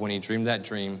of when he dreamed that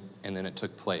dream, and then it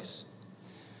took place.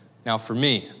 Now, for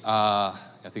me, I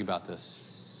think about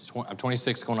this. I'm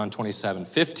 26, going on 27.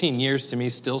 15 years to me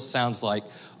still sounds like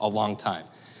a long time.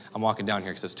 I'm walking down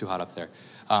here because it's too hot up there.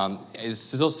 It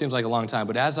still seems like a long time,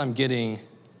 but as I'm getting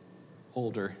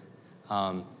older,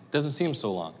 it doesn't seem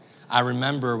so long. I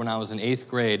remember when I was in 8th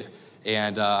grade,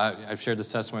 and I've shared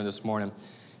this testimony this morning,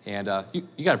 And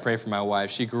you got to pray for my wife.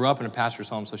 She grew up in a pastor's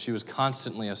home, so she was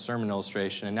constantly a sermon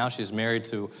illustration. And now she's married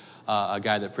to a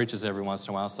guy that preaches every once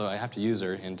in a while, so I have to use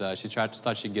her. And she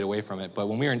thought she'd get away from it. But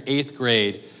when we were in 8th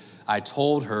grade, I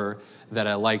told her that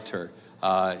I liked her.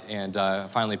 And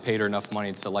finally paid her enough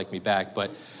money to like me back.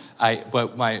 But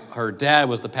her dad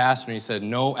was the pastor, and he said,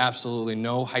 no, absolutely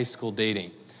no high school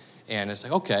dating. And it's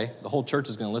like, okay, the whole church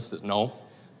is going to list it. No.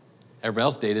 Everybody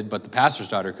else dated, but the pastor's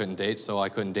daughter couldn't date, so I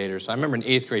couldn't date her. So I remember in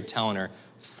 8th grade telling her,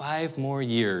 5 more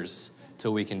years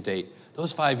till we can date.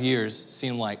 Those 5 years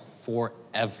seemed like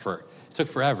forever. It took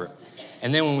forever.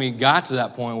 And then when we got to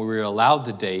that point where we were allowed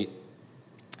to date,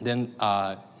 then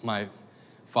my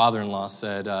father-in-law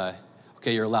said,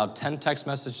 okay, you're allowed 10 text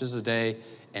messages a day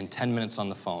and 10 minutes on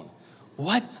the phone.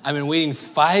 What? I've been waiting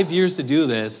 5 years to do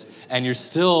this, and you're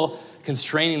still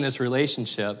constraining this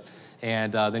relationship.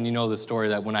 And then you know the story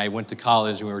that when I went to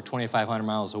college and we were 2,500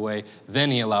 miles away,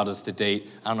 then he allowed us to date.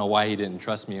 I don't know why he didn't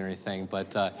trust me or anything, but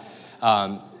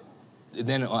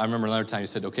then I remember another time he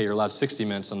said, okay, you're allowed 60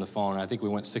 minutes on the phone. I think we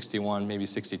went 61, maybe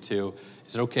 62. He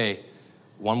said, okay,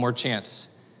 one more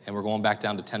chance, and we're going back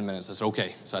down to 10 minutes. I said,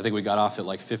 okay. So I think we got off at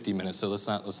like 50 minutes, so let's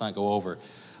not go over.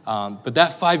 But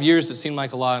that 5 years, it seemed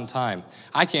like a lot of time.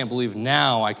 I can't believe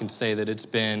now I can say that it's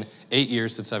been 8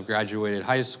 years since I've graduated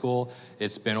high school.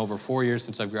 It's been over 4 years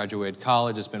since I've graduated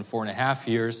college. It's been 4.5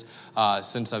 years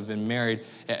since I've been married.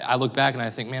 I look back and I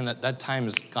think, man, that time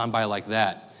has gone by like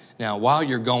that. Now, while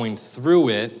you're going through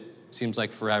it, it seems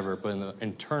like forever. But in the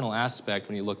internal aspect,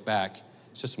 when you look back,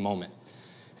 it's just a moment.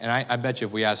 And I bet you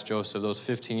if we asked Joseph, those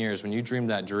 15 years, when you dreamed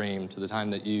that dream to the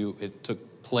time that it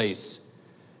took place,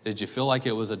 did you feel like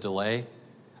it was a delay?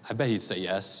 I bet he'd say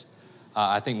yes.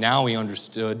 I think now he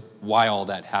understood why all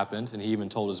that happened, and he even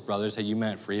told his brothers, hey, you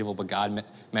meant it for evil, but God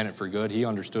meant it for good. He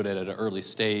understood it at an early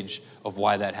stage of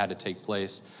why that had to take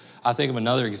place. I think of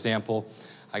another example.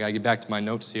 I got to get back to my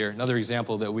notes here. Another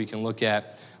example that we can look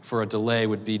at for a delay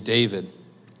would be David.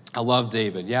 I love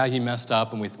David. Yeah, he messed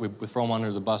up, and we throw him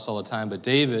under the bus all the time, but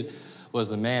David was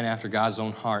the man after God's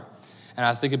own heart. And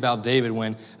I think about David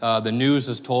when the news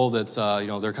is told that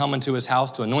they're coming to his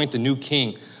house to anoint the new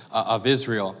king of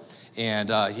Israel.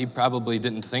 And he probably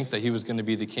didn't think that he was going to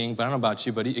be the king. But I don't know about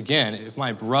you, but again, if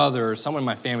my brother or someone in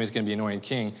my family is going to be anointed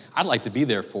king, I'd like to be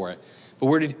there for it. But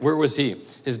where was he?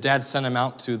 His dad sent him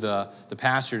out to the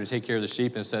pasture to take care of the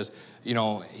sheep, and says,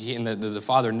 he and the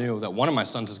father knew that one of my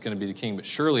sons is going to be the king, but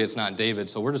surely it's not David,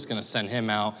 so we're just going to send him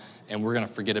out, and we're going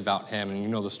to forget about him. And you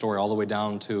know the story all the way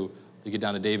down to, you get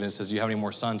down to David and says, do you have any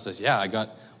more sons? Says, yeah, I got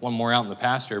one more out in the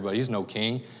pasture, but he's no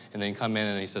king. And then you come in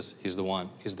and he says, he's the one,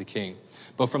 he's the king.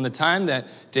 But from the time that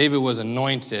David was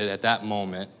anointed at that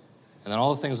moment, and then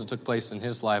all the things that took place in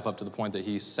his life up to the point that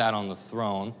he sat on the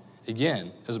throne, again,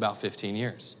 it was about 15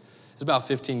 years. It was about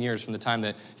 15 years from the time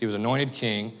that he was anointed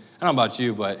king. I don't know about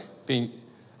you, but I think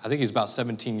he was about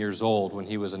 17 years old when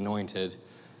he was anointed.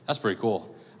 That's pretty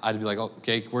cool. I'd be like,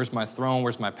 okay, where's my throne?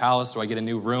 Where's my palace? Do I get a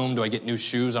new room? Do I get new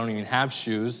shoes? I don't even have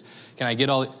shoes. Can I get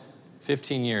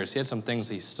 15 years. He had some things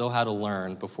he still had to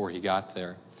learn before he got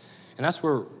there. And that's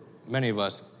where many of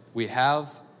us, we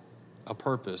have a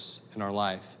purpose in our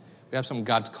life. We have something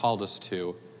God's called us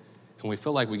to, and we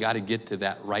feel like we got to get to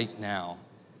that right now,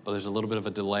 but there's a little bit of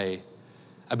a delay.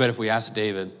 I bet if we asked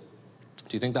David,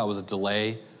 do you think that was a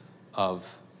delay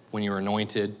of when you were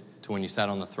anointed to when you sat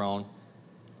on the throne?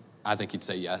 I think he'd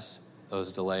say yes, that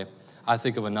was a delay. I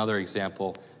think of another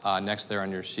example next there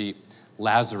on your sheet,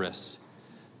 Lazarus.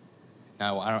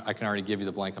 Now, I can already give you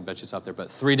the blank, I bet you it's up there,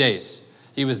 but 3 days.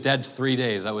 He was dead 3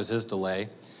 days, that was his delay.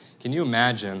 Can you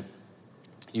imagine,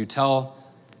 you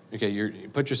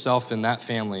put yourself in that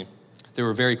family. They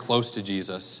were very close to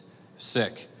Jesus,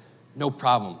 sick. No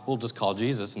problem, we'll just call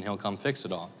Jesus and he'll come fix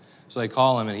it all. So they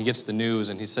call him and he gets the news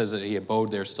and he says that he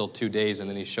abode there still 2 days and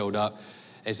then he showed up.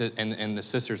 And, the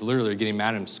sisters literally are getting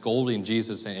mad at him, scolding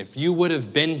Jesus, saying, if you would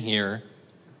have been here,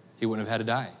 he wouldn't have had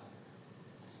to die.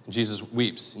 And Jesus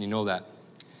weeps, and you know that.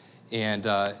 And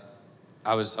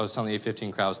I was telling the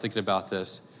 8:15 crowd, I was thinking about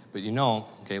this, but he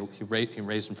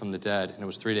raised him from the dead, and it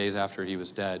was 3 days after he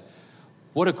was dead.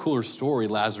 What a cooler story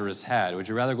Lazarus had. Would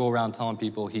you rather go around telling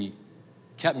people he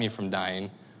kept me from dying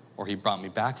or he brought me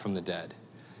back from the dead?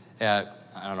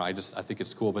 I don't know, I think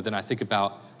it's cool. But then I think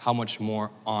about how much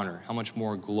more honor, how much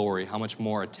more glory, how much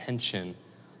more attention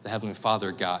the Heavenly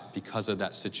Father got because of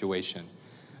that situation.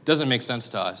 It doesn't make sense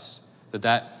to us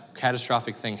that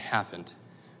catastrophic thing happened.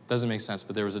 It doesn't make sense,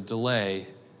 but there was a delay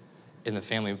and the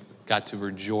family got to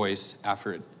rejoice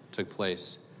after it took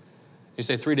place. You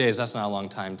say 3 days, that's not a long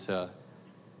time to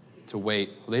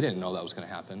wait. Well, they didn't know that was going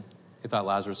to happen. They thought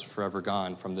Lazarus was forever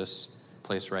gone from this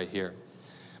place right here.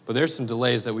 But there's some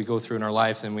delays that we go through in our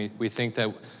life, and we think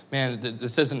that, man,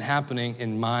 this isn't happening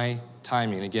in my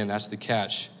timing. Again, that's the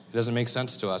catch. It doesn't make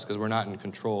sense to us because we're not in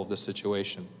control of the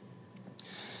situation.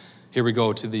 Here we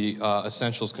go to the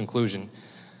essentials conclusion.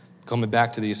 Coming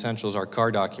back to the essentials, our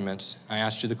car documents, I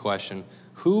asked you the question,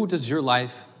 who does your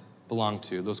life belong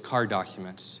to, those car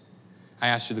documents? I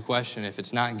asked you the question, if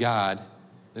it's not God,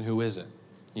 then who is it?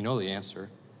 You know the answer.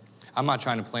 I'm not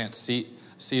trying to plant seed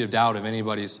of doubt of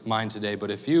anybody's mind today,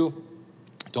 but if you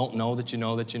don't know that you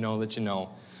know that you know that you know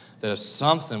that if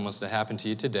something was to happen to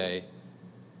you today,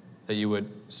 that you would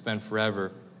spend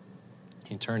forever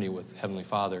eternity with Heavenly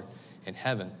Father in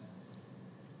heaven,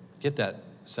 get that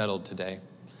settled today.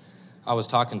 I was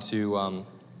talking to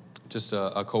just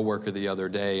a coworker the other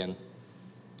day, and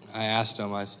I asked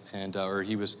him, or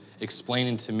he was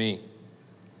explaining to me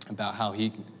about how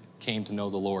he came to know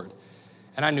the Lord.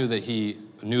 And I knew that he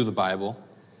knew the Bible.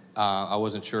 I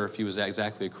wasn't sure if he was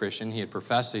exactly a Christian. He had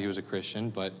professed that he was a Christian,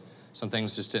 but some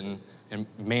things just didn't, in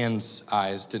man's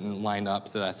eyes, didn't line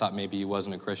up that I thought maybe he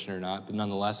wasn't a Christian or not. But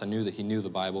nonetheless, I knew that he knew the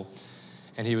Bible.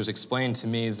 And he was explaining to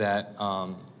me that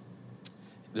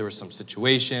there was some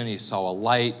situation, he saw a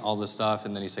light, all this stuff,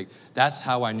 and then he's like, that's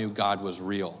how I knew God was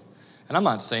real. And I'm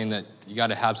not saying that you got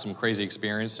to have some crazy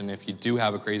experience, and if you do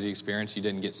have a crazy experience, you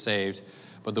didn't get saved.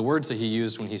 But the words that he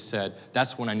used when he said,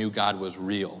 that's when I knew God was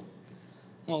real.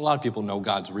 Well, a lot of people know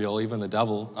God's real. Even the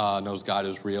devil knows God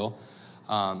is real.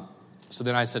 So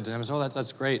then I said to him, oh,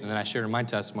 that's great. And then I shared my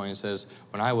testimony and says,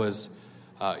 when I was,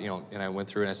 and I went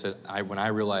through and I said, when I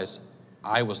realized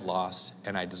I was lost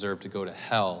and I deserved to go to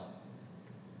hell,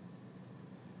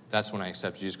 that's when I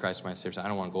accepted Jesus Christ as my Savior. I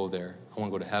don't want to go there. I want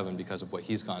to go to heaven because of what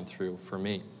he's gone through for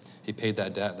me. He paid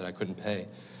that debt that I couldn't pay.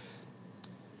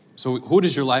 So who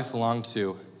does your life belong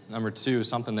to? Number two,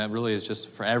 something that really is just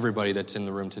for everybody that's in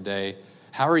the room today.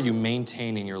 How are you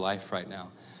maintaining your life right now?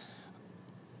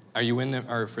 Are you in there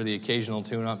or for the occasional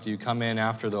tune-up? Do you come in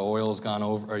after the oil's gone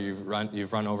over, or you've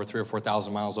run over 3,000 or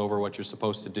 4,000 miles over what you're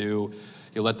supposed to do?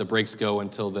 You let the brakes go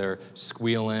until they're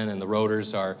squealing and the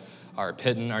rotors are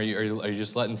pitting? Are you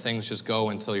just letting things just go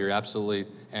until you're absolutely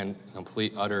and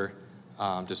complete utter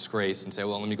disgrace and say,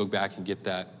 well, let me go back and get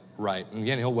that right? And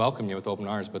again, he'll welcome you with open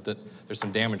arms, but there's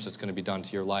some damage that's going to be done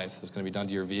to your life. That's going to be done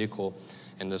to your vehicle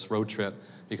in this road trip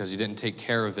because you didn't take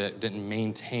care of it, didn't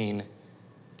maintain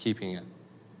keeping it.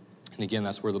 And again,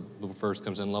 that's where the verse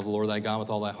comes in. Love the Lord thy God with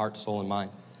all thy heart, soul, and mind.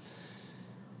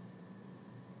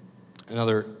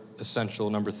 Another essential,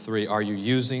 number three, are you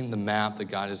using the map that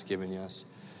God has given us?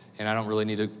 And I don't really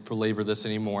need to belabor this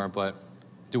anymore, but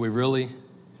do we really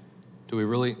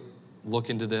look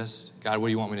into this? God, what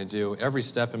do you want me to do? Every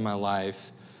step in my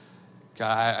life,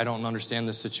 God, I don't understand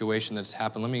this situation that's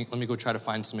happened. Let me go try to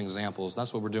find some examples.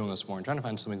 That's what we're doing this morning, trying to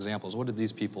find some examples. What did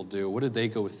these people do? What did they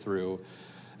go through?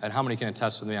 And how many can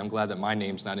attest with me? I'm glad that my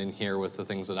name's not in here with the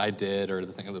things that I did or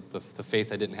the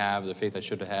faith I didn't have, the faith I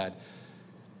should have had.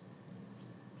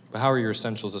 But how are your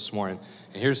essentials this morning?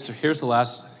 And here's the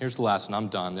last, and I'm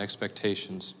done, the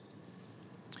expectations.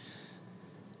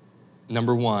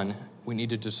 Number one, we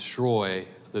need to destroy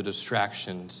the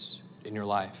distractions in your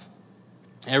life.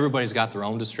 Everybody's got their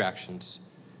own distractions.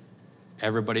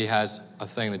 Everybody has a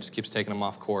thing that just keeps taking them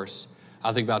off course.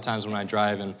 I think about times when I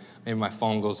drive and maybe my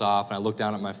phone goes off and I look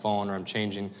down at my phone, or I'm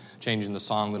changing the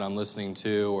song that I'm listening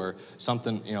to, or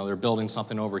something, they're building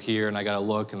something over here and I got to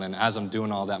look, and then as I'm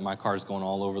doing all that, my car's going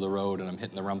all over the road and I'm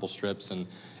hitting the rumble strips and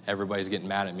everybody's getting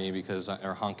mad at me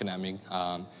or honking at me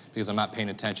because I'm not paying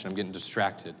attention. I'm getting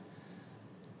distracted.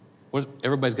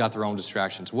 Everybody's got their own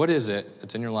distractions. What is it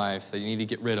that's in your life that you need to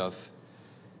get rid of?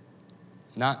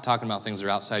 Not talking about things that are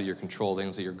outside of your control,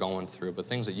 things that you're going through, but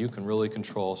things that you can really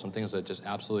control, some things that just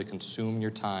absolutely consume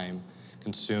your time,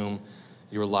 consume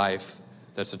your life,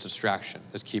 that's a distraction,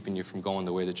 that's keeping you from going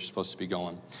the way that you're supposed to be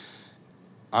going.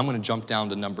 I'm going to jump down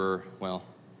to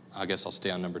I guess I'll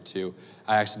stay on number two.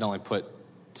 I accidentally put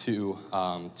two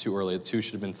too early. The two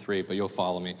should have been three, but you'll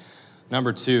follow me.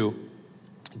 Number two,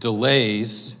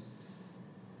 delays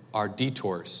are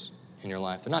detours in your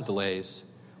life. They're not delays.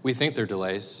 We think they're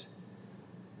delays.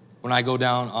 When I go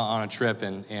down on a trip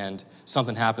and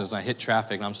something happens and I hit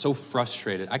traffic and I'm so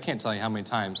frustrated, I can't tell you how many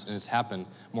times, and it's happened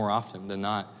more often than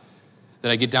not,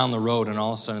 that I get down the road and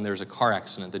all of a sudden there's a car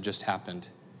accident that just happened.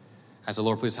 I said,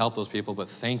 Lord, please help those people, but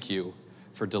thank you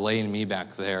for delaying me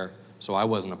back there so I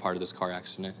wasn't a part of this car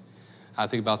accident. I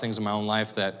think about things in my own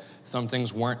life that some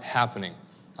things weren't happening.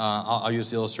 I'll use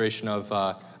the illustration of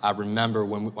I remember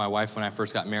when my wife and I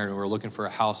first got married, we were looking for a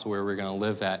house where we were going to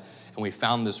live at, and we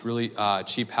found this really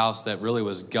cheap house that really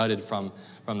was gutted from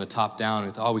the top down.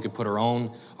 We thought, we could put our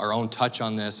own touch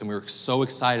on this, and we were so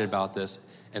excited about this.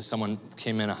 and someone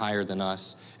came in higher than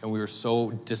us, and we were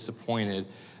so disappointed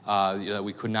that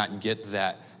we could not get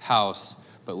that house.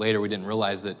 But later we didn't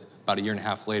realize that about a year and a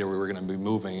half later we were going to be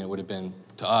moving. It would have been,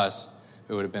 to us,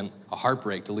 it would have been a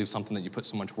heartbreak to leave something that you put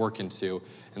so much work into.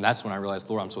 And that's when I realized,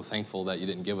 Lord, I'm so thankful that you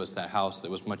didn't give us that house.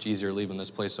 It was much easier leaving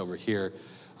this place over here.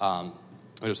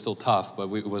 It was still tough,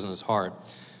 but it wasn't as hard.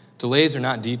 Delays are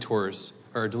not detours,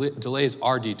 or delays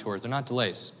are detours. They're not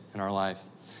delays in our life.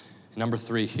 And number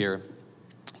 3 here,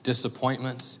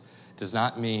 disappointments does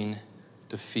not mean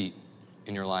defeat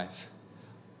in your life.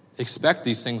 Expect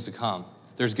these things to come.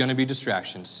 There's going to be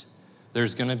distractions.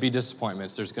 There's going to be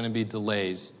disappointments. There's going to be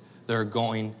delays. They're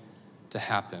going to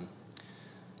happen.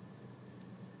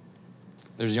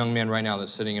 There's a young man right now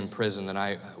that's sitting in prison that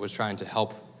I was trying to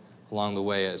help along the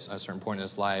way at a certain point in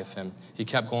his life, and he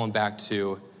kept going back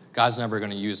to, God's never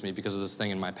going to use me because of this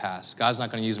thing in my past. God's not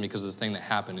going to use me because of this thing that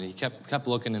happened. And he kept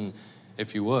looking in,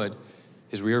 if you would,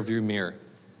 his rear view mirror.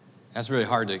 That's really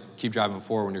hard to keep driving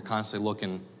forward when you're constantly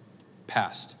looking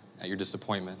past at your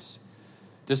disappointments.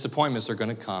 Disappointments are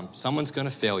going to come. Someone's going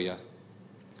to fail you.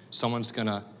 Someone's going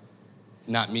to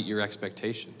not meet your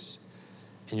expectations.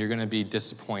 And you're going to be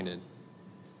disappointed.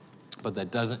 But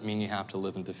that doesn't mean you have to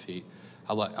live in defeat.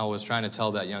 I was trying to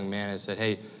tell that young man, I said,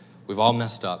 hey, we've all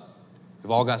messed up.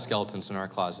 We've all got skeletons in our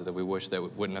closet that we wish that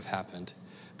wouldn't have happened.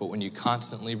 But when you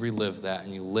constantly relive that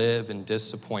and you live in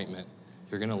disappointment,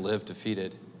 you're going to live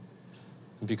defeated.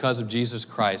 And because of Jesus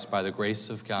Christ, by the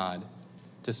grace of God,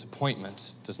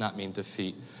 disappointment does not mean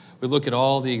defeat. We look at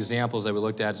all the examples that we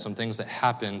looked at, some things that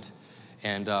happened,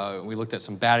 and we looked at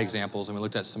some bad examples, and we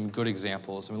looked at some good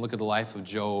examples, and we look at the life of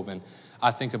Job, and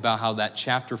I think about how that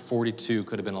chapter 42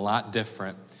 could have been a lot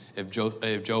different if Job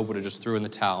would have just threw in the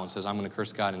towel and says, I'm going to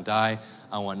curse God and die.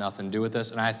 I want nothing to do with this.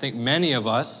 And I think many of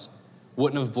us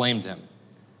wouldn't have blamed him.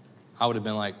 I would have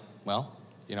been like, well,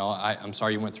 I'm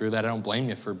sorry you went through that. I don't blame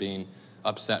you for being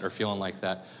upset or feeling like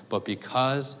that. But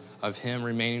because of him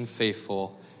remaining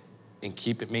faithful and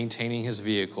keep maintaining his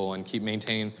vehicle and keep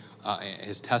maintaining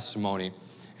his testimony,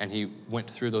 and he went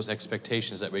through those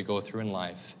expectations that we go through in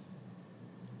life,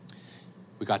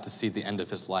 we got to see the end of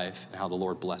his life and how the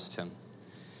Lord blessed him.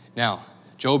 Now,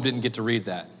 Job didn't get to read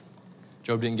that.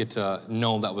 Job didn't get to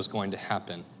know that was going to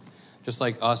happen. Just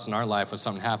like us in our life, when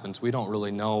something happens, we don't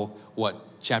really know what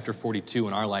chapter 42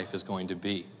 in our life is going to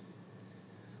be.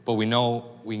 But we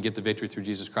know we can get the victory through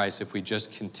Jesus Christ if we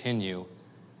just continue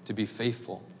to be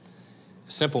faithful.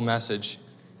 A simple message,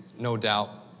 no doubt,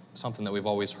 something that we've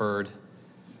always heard.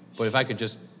 But if I could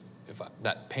just,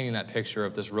 painting that picture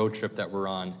of this road trip that we're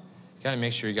on, you got to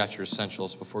make sure you got your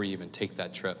essentials before you even take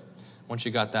that trip. Once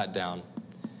you got that down,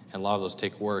 and a lot of those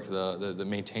take work, the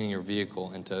maintaining your vehicle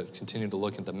and to continue to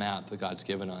look at the map that God's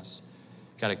given us.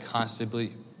 You got to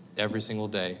constantly, every single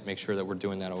day, make sure that we're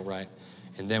doing that all right.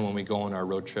 And then when we go on our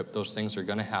road trip, those things are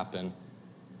going to happen.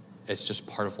 It's just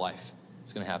part of life.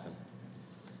 It's going to happen.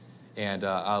 And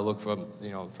I look from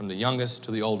the youngest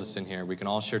to the oldest in here. We can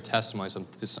all share testimonies of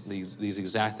these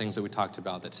exact things that we talked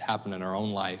about that's happened in our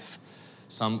own life.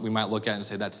 Some we might look at and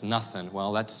say, that's nothing.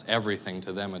 Well, that's everything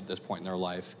to them at this point in their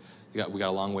life. We got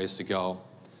a long ways to go.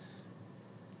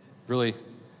 Really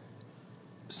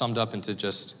summed up into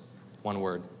just one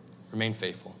word: remain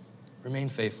faithful. Remain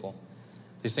faithful.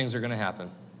 These things are going to happen.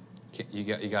 You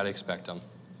got to expect them.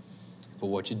 But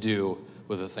what you do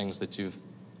with the things that you've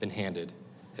been handed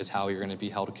is how you're going to be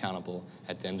held accountable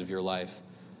at the end of your life.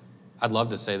 I'd love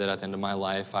to say that at the end of my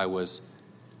life I was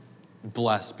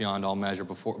blessed beyond all measure,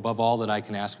 above all that I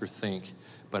can ask or think.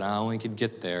 But I only could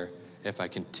get there if I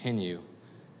continue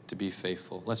to be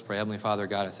faithful. Let's pray. Heavenly Father,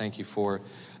 God, I thank you for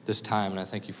this time, and I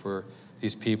thank you for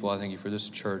these people. I thank you for this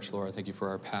church, Lord. I thank you for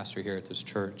our pastor here at this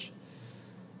church.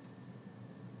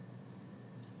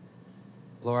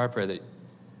 Lord, I pray that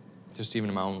just even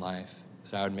in my own life,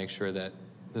 that I would make sure that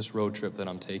this road trip that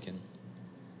I'm taking,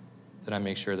 that I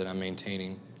make sure that I'm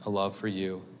maintaining a love for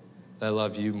you, that I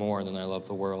love you more than I love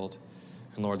the world.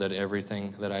 And Lord, that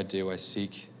everything that I do, I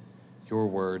seek your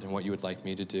word and what you would like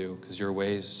me to do, because your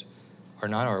ways are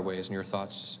not our ways and your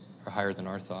thoughts are higher than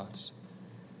our thoughts.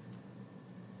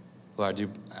 Lord, I do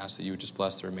ask that you would just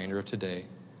bless the remainder of today.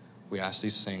 We ask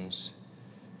these things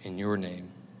in your name.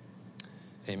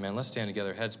 Amen. Let's stand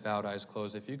together, heads bowed, eyes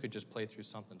closed. If you could just play through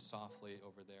something softly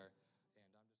over there.